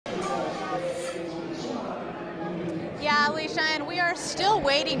Alicia, and we are still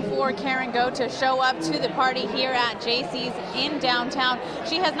waiting for Karen Go to show up to the party here at JC's in downtown.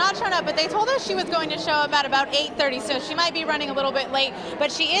 She has not shown up, but they told us she was going to show up at about 8:30, so she might be running a little bit late,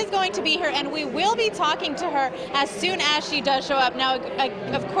 but she is going to be here, and we will be talking to her as soon as she does show up. Now,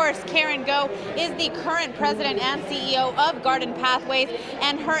 of course, Karen Go is the current president and CEO of Garden Pathways,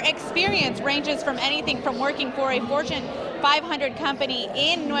 and her experience ranges from anything from working for a Fortune 500 company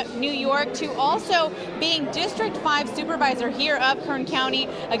in New York to also being District 5 supervisor here of Kern County.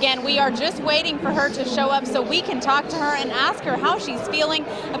 Again, we are just waiting for her to show up so we can talk to her and ask her how she's feeling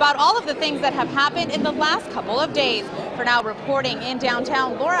about all of the things that have happened in the last couple of days. For now, reporting in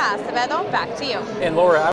downtown, Laura Acevedo, back to you. And Laura,